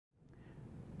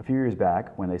few years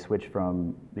back, when they switched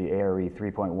from the ARE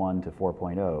 3.1 to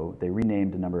 4.0, they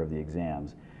renamed a number of the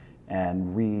exams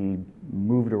and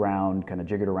moved around, kind of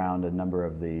jiggered around a number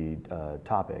of the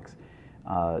topics.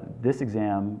 This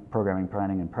exam, Programming,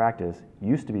 Planning, and Practice,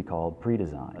 used to be called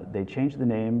Pre-Design. They changed the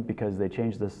name because they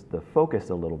changed the focus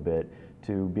a little bit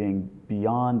to being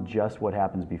beyond just what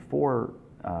happens before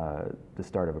the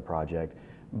start of a project,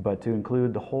 but to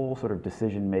include the whole sort of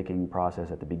decision-making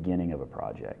process at the beginning of a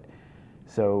project.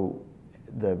 So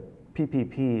the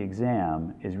PPP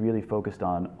exam is really focused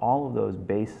on all of those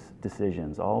base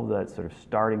decisions, all of that sort of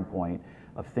starting point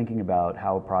of thinking about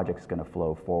how a project is going to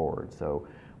flow forward. So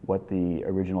what the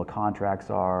original contracts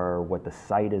are, what the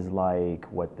site is like,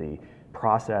 what the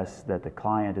process that the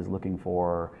client is looking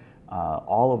for,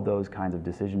 all of those kinds of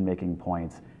decision-making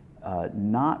points.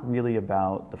 Not really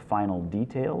about the final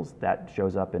details, that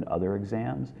shows up in other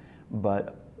exams,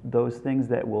 but those things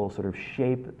that will sort of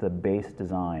shape the base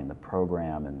design, the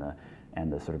program,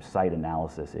 and the sort of site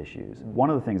analysis issues.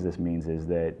 One of the things this means is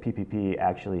that PPP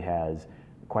actually has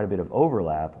quite a bit of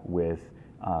overlap with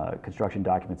Construction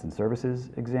Documents and Services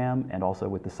exam and also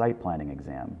with the Site Planning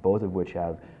exam, both of which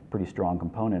have pretty strong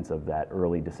components of that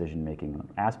early decision-making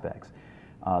aspects.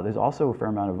 There's also a fair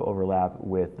amount of overlap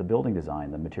with the building design,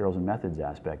 the materials and methods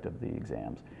aspect of the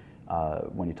exams.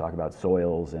 When you talk about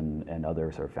soils and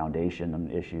other sort of foundation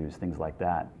issues, things like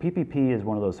that. PPP is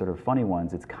one of those sort of funny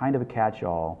ones. It's kind of a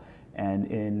catch-all,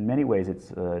 and in many ways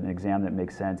it's an exam that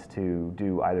makes sense to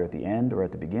do either at the end or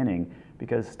at the beginning,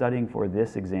 because studying for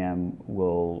this exam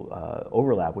will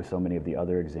overlap with so many of the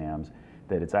other exams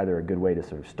that it's either a good way to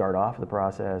sort of start off the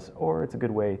process, or it's a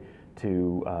good way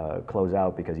to close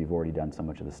out because you've already done so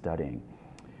much of the studying.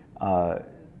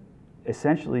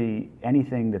 Essentially,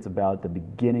 anything that's about the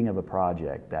beginning of a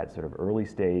project, that sort of early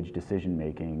stage decision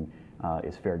making,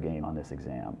 is fair game on this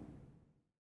exam.